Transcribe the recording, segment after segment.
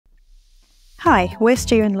Hi, we're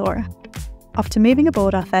Stu and Laura. After moving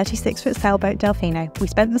aboard our 36-foot sailboat Delfino, we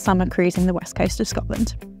spent the summer cruising the west coast of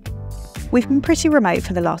Scotland. We've been pretty remote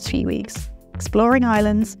for the last few weeks, exploring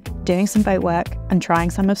islands, doing some boat work and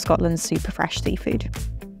trying some of Scotland's super fresh seafood.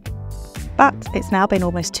 But it's now been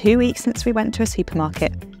almost 2 weeks since we went to a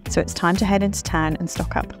supermarket, so it's time to head into town and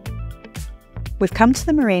stock up. We've come to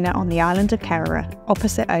the marina on the island of Kerrera,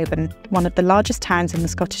 opposite Oban, one of the largest towns in the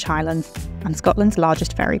Scottish Highlands and Scotland's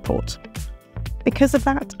largest ferry port. Because of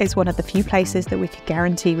that, it's one of the few places that we could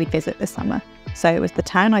guarantee we'd visit this summer, so it was the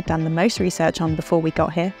town I'd done the most research on before we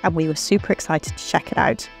got here, and we were super excited to check it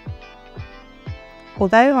out.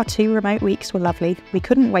 Although our 2 remote weeks were lovely, we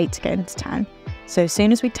couldn't wait to get into town, so as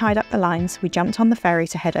soon as we'd tied up the lines, we jumped on the ferry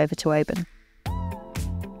to head over to Oban.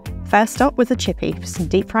 First stop was a chippy for some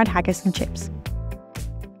deep fried haggis and chips.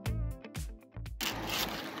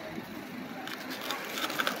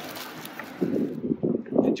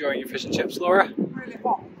 Enjoying your fish and chips, Laura? Really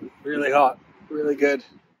hot. Really hot. Really good.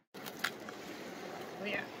 Oh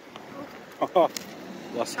yeah. Oh,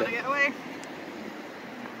 lost Trying it. to get away.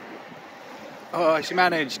 Oh, she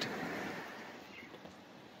managed.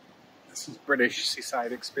 This is British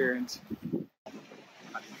seaside experience.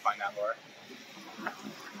 How did you find that, Laura?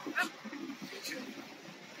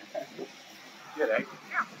 Good, eh?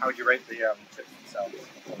 Yeah. How would you rate the chips themselves?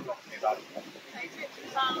 Talk to me about it. They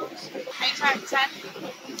found 8 out of 10.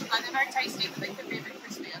 And they're very tasty, but they could be a bit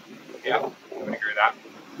crispier. Yeah, I would agree with that.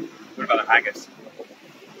 What about the haggis?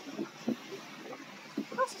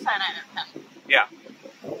 That's a 10 out of 10. Yeah.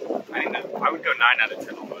 I think that I would go 9 out of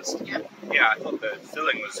 10 almost. Yeah. Yeah, I thought the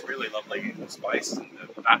filling was really lovely, the spice, and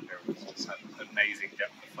the batter was just an amazing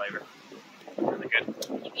depth of flavour. Really good.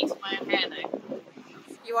 You've eaten my own hair though.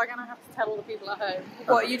 You are going to have to tell all the people at home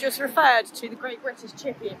what you just referred to the Great British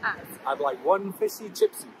Chippy as. I'd like 1 fishy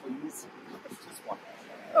chipsy, please. Just 1.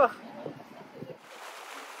 Oh.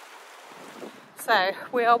 So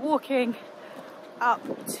we are walking up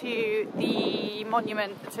to the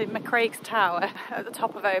monument to McCraig's Tower at the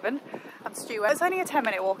top of Oban, and Stu, it's only a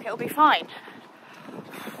 10-minute walk, it'll be fine.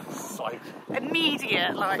 It's like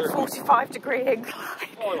Immediate, like 45-degree incline.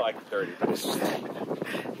 more like 30, but it's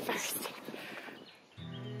Very steep.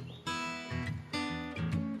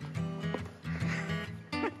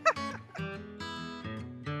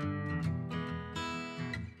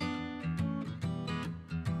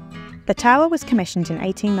 The tower was commissioned in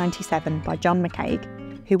 1897 by John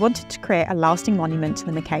McCaig, who wanted to create a lasting monument to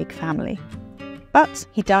the McCaig family. But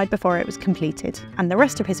he died before it was completed, and the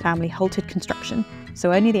rest of his family halted construction,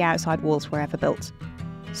 so only the outside walls were ever built.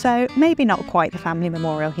 So maybe not quite the family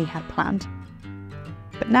memorial he had planned.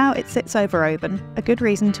 But now it sits over Oban, a good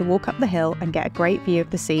reason to walk up the hill and get a great view of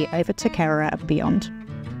the sea over to Kerrera and beyond.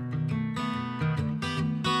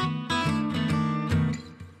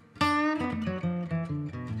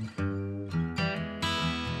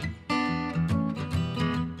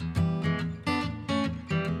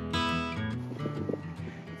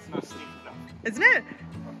 Isn't it?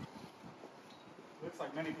 looks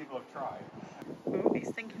like many people have tried. Oh,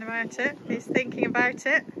 he's thinking about it. He's thinking about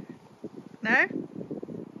it. No? It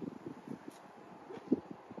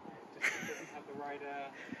doesn't have the right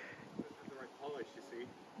polish, you see.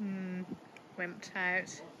 Wimped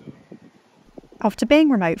out. After being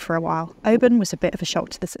remote for a while, Oban was a bit of a shock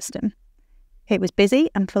to the system. It was busy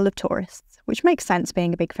and full of tourists, which makes sense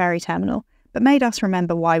being a big ferry terminal, but made us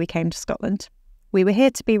remember why we came to Scotland. We were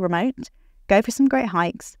here to be remote, go for some great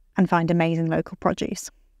hikes, and find amazing local produce.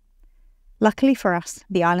 Luckily for us,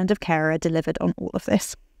 the island of Kerrera delivered on all of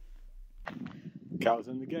this. Cows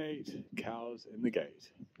in the gate, cows in the gate.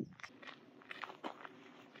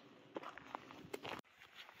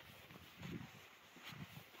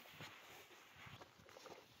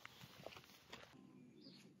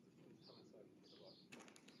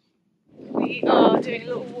 We are doing a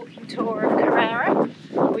little walking tour of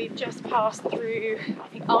Kerrera. We've just passed through, I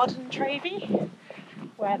think, Arden Travy,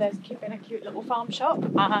 where there's been a cute little farm shop,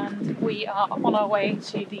 and we are on our way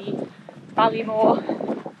to the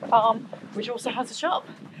Ballymore farm, which also has a shop,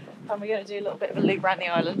 and we're going to do a little bit of a loop around the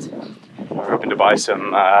island. We're hoping to buy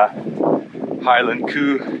some Highland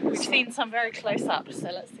Coo. We've seen some very close up, so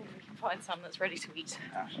let's see if we can find some that's ready to eat.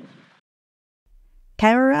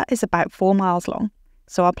 Kerrera is about 4 miles long,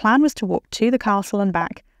 so our plan was to walk to the castle and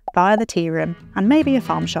back via the tea room and maybe a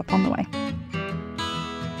farm shop on the way.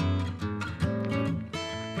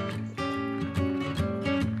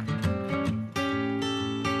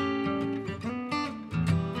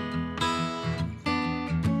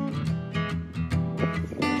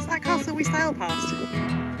 Is that castle we sailed past?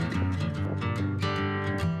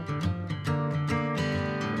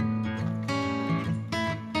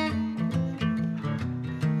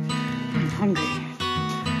 hungry.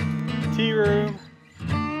 Tea room.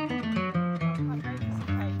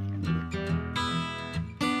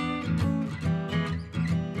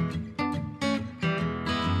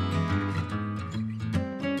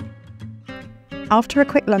 After a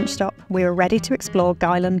quick lunch stop, we were ready to explore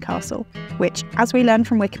Guyland Castle, which, as we learned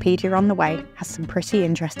from Wikipedia on the way, has some pretty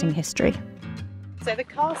interesting history. So the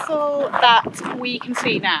castle that we can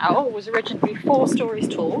see now was originally 4 stories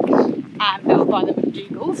tall and built by the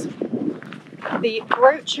MacDougalls. The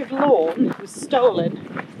brooch of lawn was stolen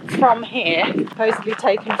from here, supposedly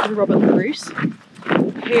taken from Robert the Bruce,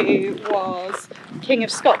 who was King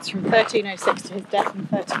of Scots from 1306 to his death in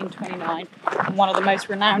 1329, and one of the most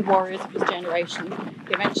renowned warriors of his generation.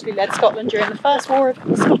 He eventually led Scotland during the First War of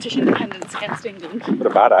Scottish Independence against England. What a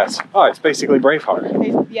badass. Oh, it's basically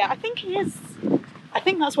Braveheart. Yeah, I think he is. I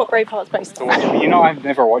think that's what Braveheart's based on. You know, I've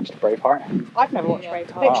never watched Braveheart. I've never watched Braveheart.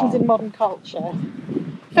 Depictions in modern culture.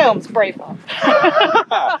 Films, Braveheart.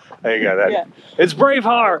 There you go then. Yeah. It's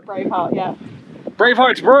Braveheart! Braveheart, yeah.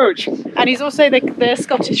 Braveheart's brooch! And he's also the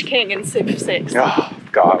Scottish king in Civ 6. Oh,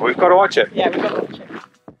 God, we've got to watch it. Yeah, we've got to watch it.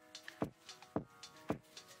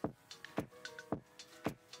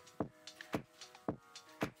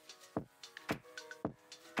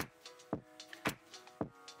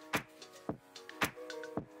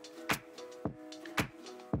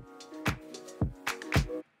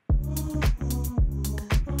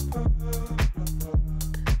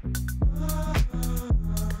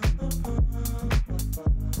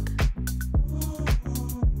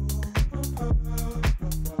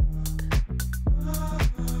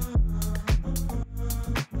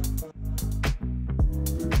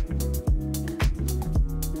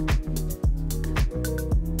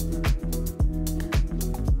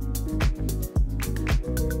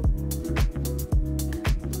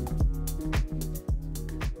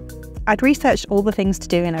 I'd researched all the things to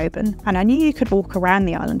do in Oban, and I knew you could walk around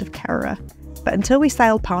the island of Kerrera, but until we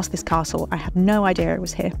sailed past this castle, I had no idea it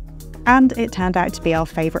was here. And it turned out to be our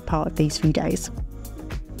favourite part of these few days.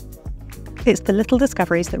 It's the little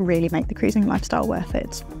discoveries that really make the cruising lifestyle worth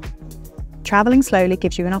it. Travelling slowly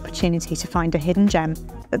gives you an opportunity to find a hidden gem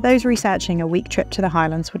that those researching a week trip to the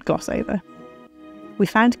Highlands would gloss over. We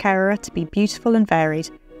found Kerrera to be beautiful and varied,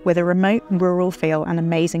 with a remote rural feel and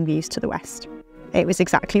amazing views to the west. It was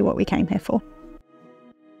exactly what we came here for.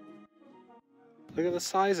 Look at the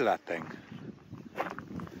size of that thing.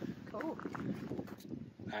 Cool.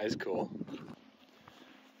 That is cool.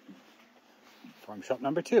 Farm shop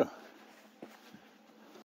number 2.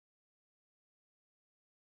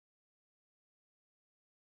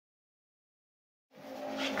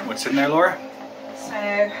 What's in there, Laura?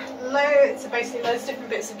 So basically loads of different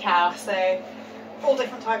bits of cow. So all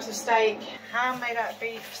different types of steak, ham made out of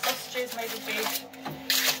beef, sausages made of beef,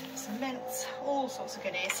 some mince, all sorts of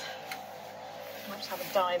goodies. Might just have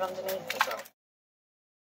a dive underneath as well.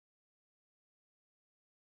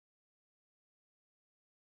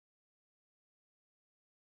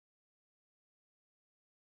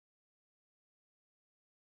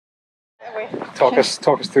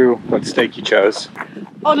 Talk us through what steak you chose.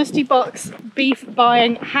 Honesty box beef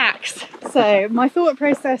buying hacks. So my thought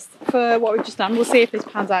process for what we've just done, we'll see if this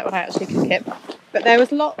pans out when I actually cook it, but there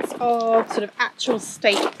was lots of sort of actual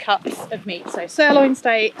steak cuts of meat, so sirloin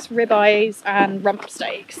steaks, ribeyes and rump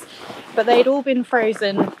steaks, but they'd all been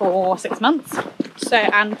frozen for 6 months. So,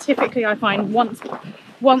 and typically I find once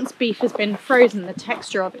beef has been frozen, the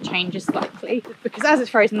texture of it changes slightly, because as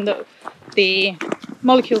it's frozen, the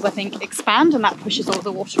molecules, I think, expand and that pushes all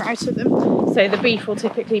the water out of them. So the beef will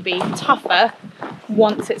typically be tougher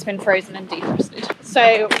once it's been frozen and defrosted.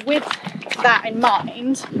 So with that in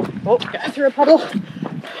mind, going through a puddle.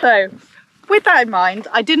 So with that in mind,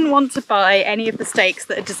 I didn't want to buy any of the steaks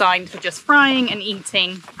that are designed for just frying and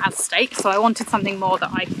eating as steak. So I wanted something more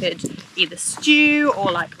that I could either stew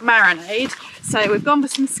or like marinade. So we've gone for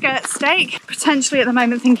some skirt steak, potentially at the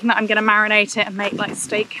moment thinking that I'm going to marinate it and make like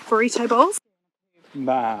steak burrito bowls.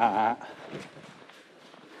 Nah.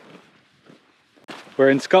 We're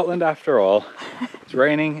in Scotland after all. It's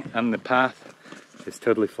raining and the path is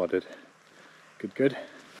totally flooded. Good, good.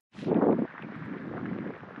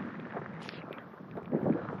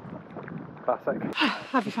 Classic.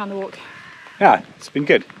 Have you found the walk? Yeah, it's been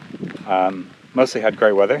good. Mostly had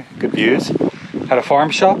great weather, good views. Had a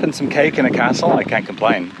farm shop and some cake in a castle. I can't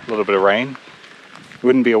complain. A little bit of rain. It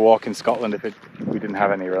wouldn't be a walk in Scotland if we didn't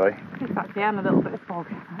have any, really. Exactly, and a little bit of fog.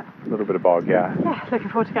 A little bit of bog, yeah. Yeah, looking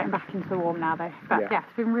forward to getting back into the warm now though. But yeah,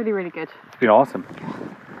 it's been really, really good. It's been awesome.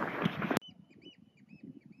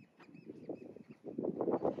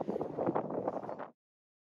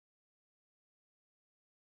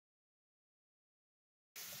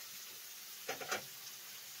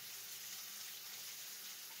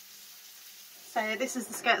 So this is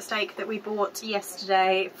the skirt steak that we bought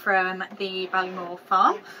yesterday from the Ballymore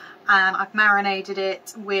farm. I've marinated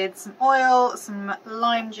it with some oil, some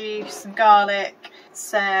lime juice, some garlic,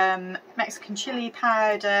 some Mexican chili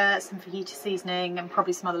powder, some fajita seasoning, and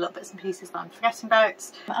probably some other little bits and pieces that I'm forgetting about.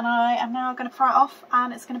 And I am now going to fry it off,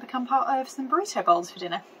 and it's going to become part of some burrito bowls for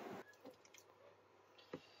dinner.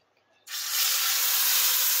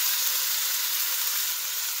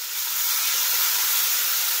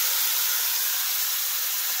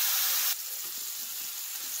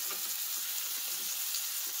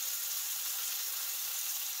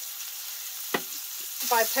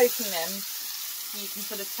 By poking them, you can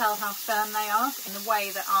sort of tell how firm they are. And the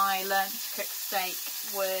way that I learnt to cook steak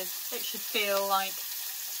was it should feel like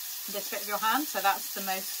this bit of your hand. So that's the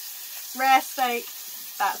most rare steak,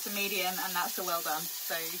 that's a medium, and that's a well done.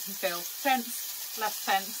 So you can feel tense, less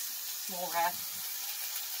tense, more rare.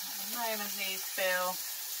 At the moment these feel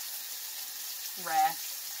rare.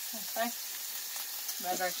 Okay.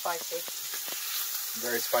 They're very spicy.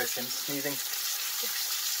 Very spicy and sneezing.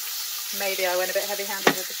 Maybe I went a bit heavy-handed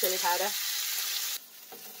with the chili powder.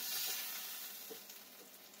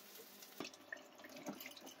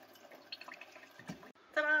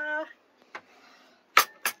 Ta-da!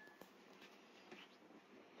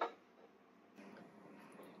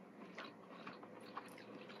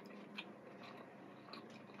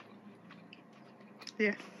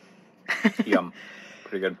 Yeah. Yum.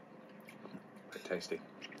 Pretty good. Pretty tasty.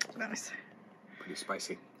 Nice. Pretty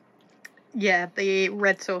spicy. Yeah, the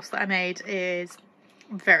red sauce that I made is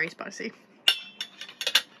very spicy.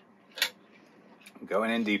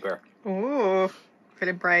 Going in deeper. Ooh,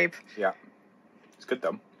 feeling brave. Yeah. It's good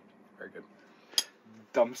though. Very good.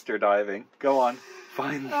 Dumpster diving. Go on.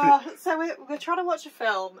 Find So we're trying to watch a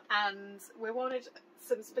film and we wanted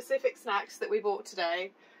some specific snacks that we bought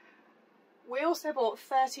today. We also bought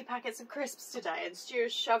 30 packets of crisps today, and Stu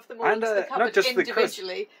has shoved them all into the cupboard not just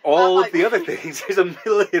individually. all of the other things. There's a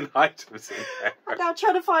million items in there. And now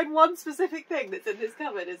trying to find one specific thing that's in this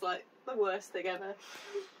cupboard is like the worst thing ever.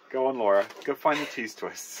 Go on, Laura. Go find the cheese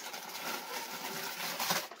twists.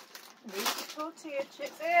 Meat tortilla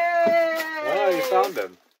chips. Yay! Oh, you found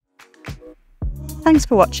them. Thanks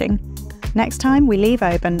for watching. Next time we leave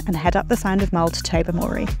Oban and head up the Sound of Mull to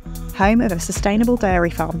Tobermory, home of a sustainable dairy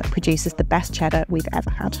farm that produces the best cheddar we've ever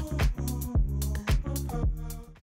had.